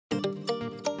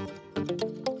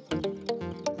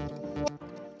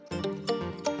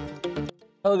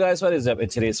Hello guys, what is up? In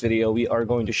today's video, we are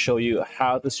going to show you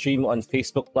how to stream on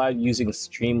Facebook Live using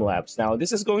Streamlabs. Now,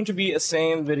 this is going to be a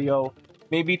same video,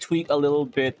 maybe tweak a little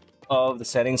bit of the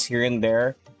settings here and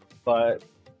there, but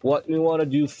what we want to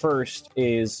do first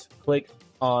is click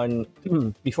on,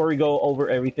 before we go over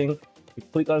everything, we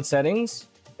click on settings,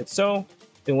 it's so,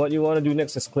 then what you want to do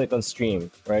next is click on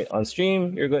stream, right? On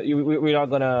stream, we're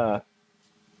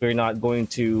not going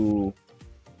to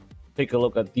take a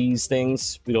look at these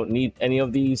things. We don't need any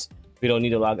of these. We don't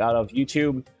need to log out of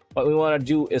YouTube. What we want to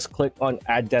do is click on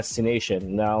add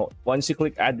destination. Now, once you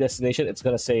click add destination, it's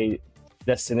going to say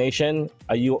destination.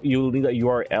 You'll need a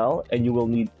URL and you will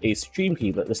need a stream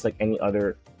key, but just like any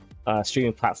other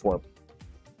streaming platform.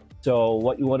 So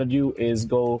what you want to do is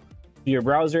go to your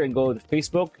browser and go to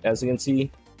Facebook, as you can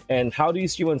see. And how do you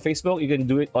stream on Facebook? You can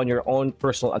do it on your own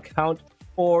personal account,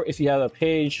 or if you have a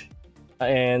page,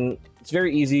 and it's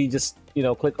very easy. Just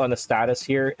click on the status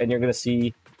here and you're going to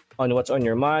see on what's on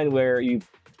your mind, where you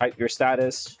type your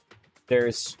status.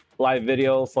 There's live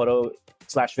video,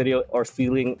 photo/video, or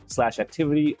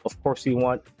feeling/activity. Of course you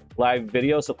want live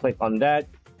video, so click on that,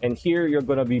 and here you're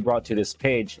going to be brought to this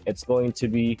page. It's going to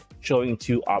be showing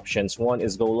two options. One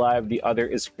is go live, the other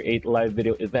is create live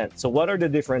video event. So what are the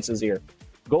differences here?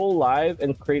 Go live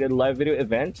and create a live video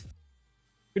event,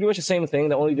 pretty much the same thing.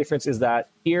 The only difference is that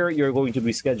here you're going to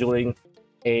be scheduling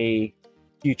a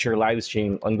future live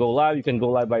stream. On Go Live, you can go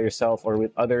live by yourself or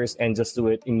with others and just do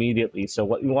it immediately. So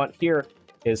what you want here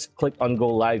is click on Go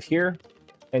Live here,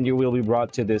 and you will be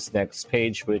brought to this next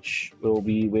page, which will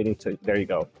be waiting to, there you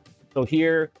go. So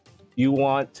here you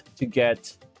want to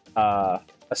get a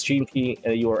stream key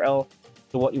and a URL.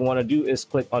 So what you want to do is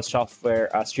click on software,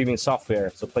 streaming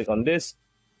software. So click on this.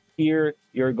 Here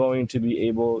you're going to be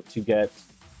able to get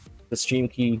the stream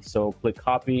key. So click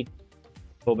copy,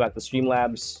 go back to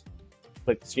Streamlabs,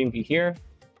 click the stream key here.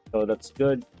 So that's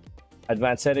good.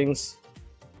 Advanced settings.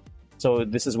 So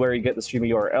this is where you get the stream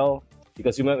URL,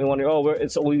 because you might be wondering, oh,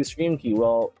 it's only the stream key.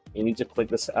 Well, you need to click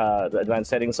this the advanced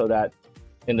settings, so that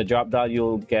in the drop down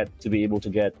you'll get to be able to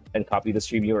get and copy the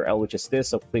stream URL, which is this.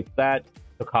 So click that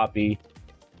to copy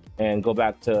and go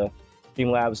back to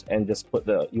Streamlabs and just put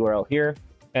the URL here.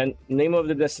 And name of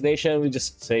the destination, we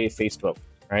just say Facebook,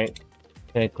 right?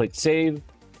 And click save,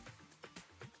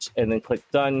 and then click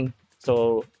done.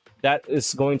 So that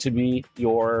is going to be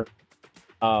your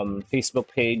Facebook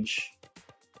page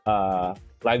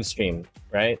live stream,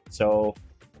 right? So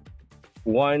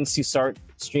once you start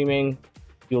streaming,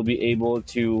 you'll be able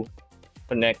to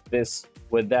connect this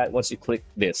with that once you click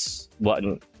this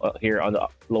button here on the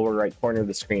lower right corner of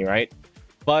the screen, right?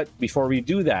 But before we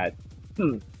do that,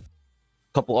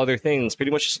 couple other things,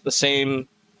 pretty much the same.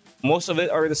 Most of it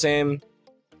are the same.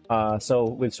 So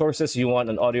with sources, you want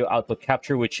an audio output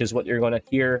capture, which is what you're going to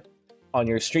hear on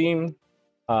your stream.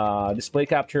 Display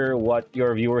capture, what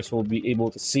your viewers will be able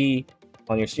to see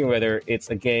on your stream, whether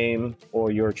it's a game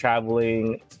or you're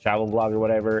traveling, travel vlog or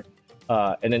whatever.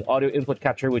 And then audio input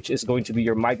capture, which is going to be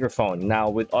your microphone. Now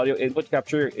with audio input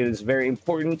capture, it is very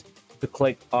important to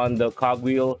click on the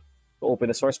cogwheel to open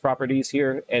the source properties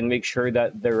here and make sure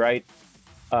that the right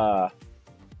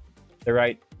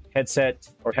headset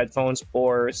or headphones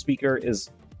or speaker is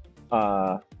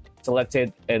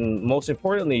selected, and most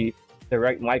importantly, the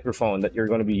right microphone that you're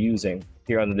going to be using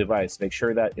here on the device. Make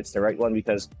sure that it's the right one,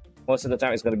 because most of the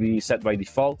time it's going to be set by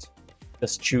default.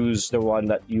 Just choose the one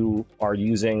that you are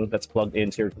using that's plugged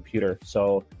into your computer.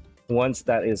 So once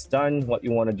that is done, what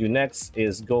you want to do next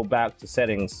is go back to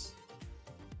settings,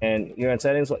 and here in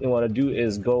settings, what you want to do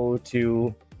is go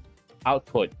to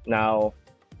output. Now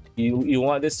you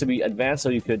want this to be advanced, so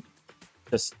you could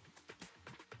just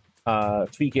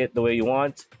tweak it the way you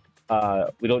want.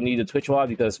 We don't need the Twitch WAV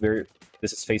because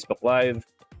this is Facebook Live.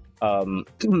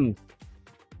 Encoder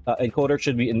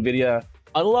should be NVIDIA.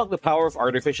 Unlock the power of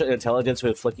artificial intelligence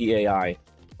with Flicky AI.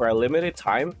 For a limited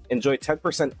time, enjoy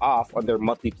 10% off on their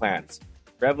monthly plans.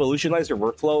 Revolutionize your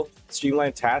workflow,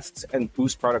 streamline tasks, and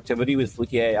boost productivity with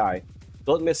Flicky AI.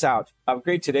 Don't miss out.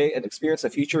 Upgrade today and experience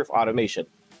the future of automation.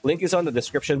 Link is on the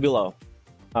description below.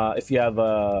 If you have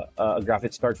a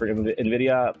graphics card for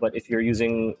NVIDIA, but if you're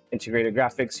using integrated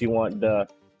graphics, you want the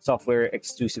software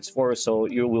X264, so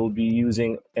you will be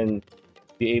using and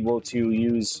be able to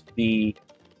use the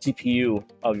CPU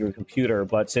of your computer.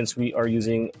 But since we are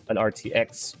using an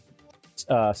RTX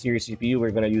series CPU, we're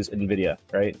going to use NVIDIA,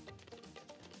 right?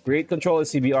 Create control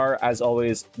is CBR, as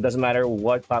always. Doesn't matter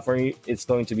what platform, it's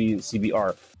going to be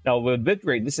CBR. Now with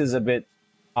bitrate, this is a bit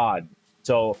odd.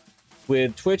 So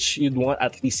with Twitch, you'd want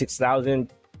at least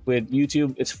 6,000. With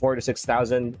YouTube, it's 4,000 to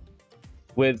 6,000.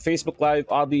 With Facebook Live,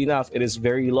 oddly enough, it is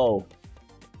very low.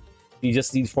 You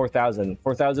just need 4,000.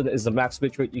 4,000 is the max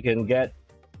bitrate you can get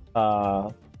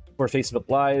for Facebook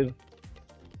Live.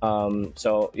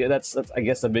 So yeah, that's I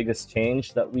guess the biggest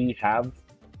change that we have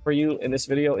for you in this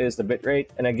video is the bitrate.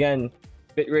 And again,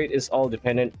 bitrate is all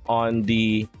dependent on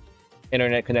the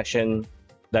internet connection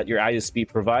that your ISP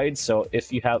provides. So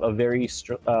if you have a very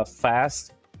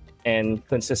fast and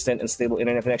consistent and stable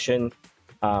internet connection,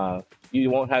 you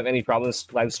won't have any problems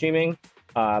live streaming.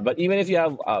 But even if you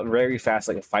have a very fast,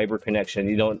 like a fiber connection,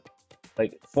 you don't,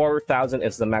 like 4,000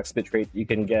 is the max bitrate you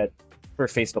can get for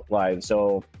Facebook Live.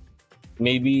 So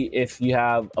maybe if you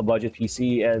have a budget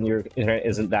PC and your internet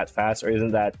isn't that fast or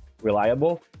isn't that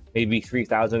reliable, maybe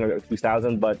 3,000 or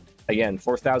 2,000. But again,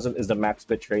 4,000 is the max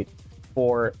bitrate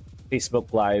for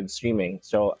Facebook Live streaming.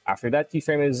 So after that,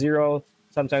 keyframe is 0.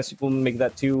 Sometimes people make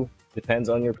that 2. Depends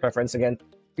on your preference. Again,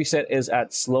 preset is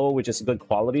at slow, which is good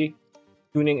quality.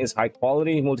 Tuning is high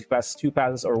quality. Multipass 2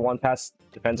 passes or 1 pass,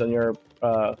 depends on your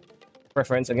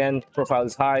preference. Again, profile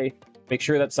is high. Make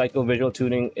sure that cycle visual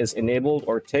tuning is enabled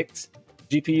or ticked.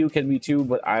 GPU can be 2,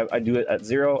 but I do it at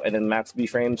 0, and then max B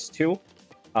frames 2.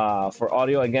 For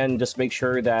audio, again, just make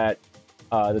sure that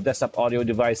the desktop audio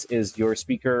device is your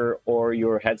speaker or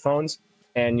your headphones,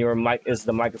 and your mic is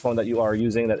the microphone that you are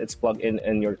using, that it's plugged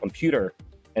in your computer.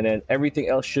 And then everything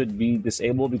else should be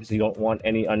disabled because you don't want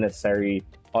any unnecessary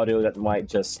audio that might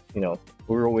just, you know,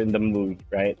 ruin the mood,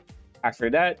 right? After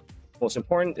that, most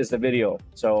important is the video.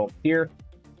 So here,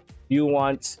 you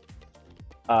want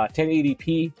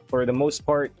 1080p for the most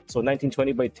part. So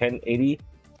 1920 by 1080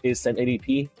 is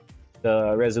 1080p,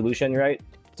 the resolution, right?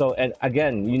 So, and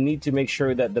again, you need to make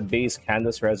sure that the base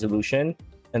canvas resolution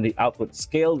and the output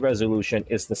scaled resolution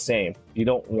is the same. You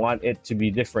don't want it to be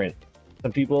different.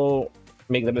 Some people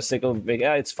make the mistake of,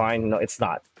 it's fine. No, it's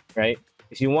not, right?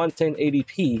 If you want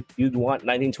 1080p, you'd want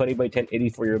 1920 by 1080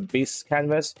 for your base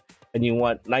canvas, and you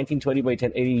want 1920 by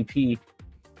 1080p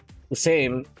the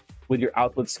same with your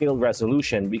output scaled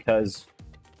resolution, because,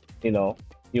 you know,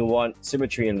 you want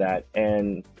symmetry in that.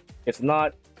 And if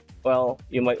not, well,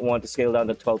 you might want to scale down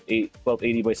to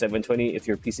 1280 by 720 if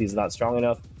your PC is not strong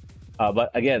enough.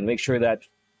 But again, make sure that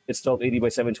it's 1280 by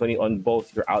 720 on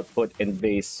both your output and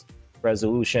base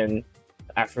resolution.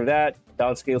 After that,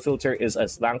 downscale filter is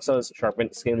as Langsa's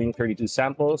sharpened scaling 32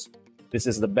 samples. This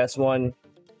is the best one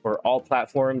for all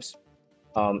platforms.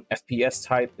 FPS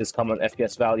type is common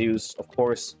FPS values, of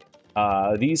course.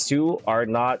 These two are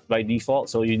not by default,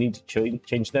 so you need to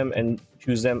change them and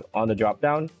choose them on the drop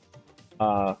down.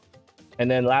 And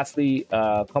then lastly,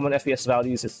 common FPS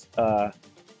values is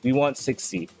we want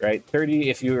 60, right? 30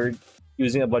 if you're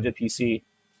using a budget PC,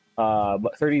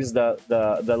 but 30 is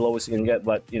the lowest you can get.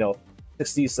 But you know,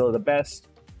 60 is still the best.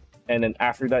 And then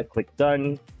after that, click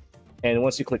done. And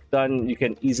once you click done, you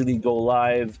can easily go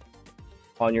live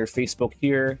on your Facebook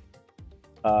here.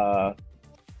 And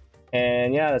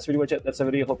yeah, that's pretty much it. That's the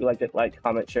video. Hope you liked it. Like,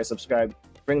 comment, share, subscribe,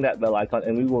 ring that bell icon,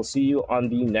 and we will see you on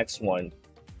the next one.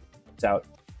 It's out.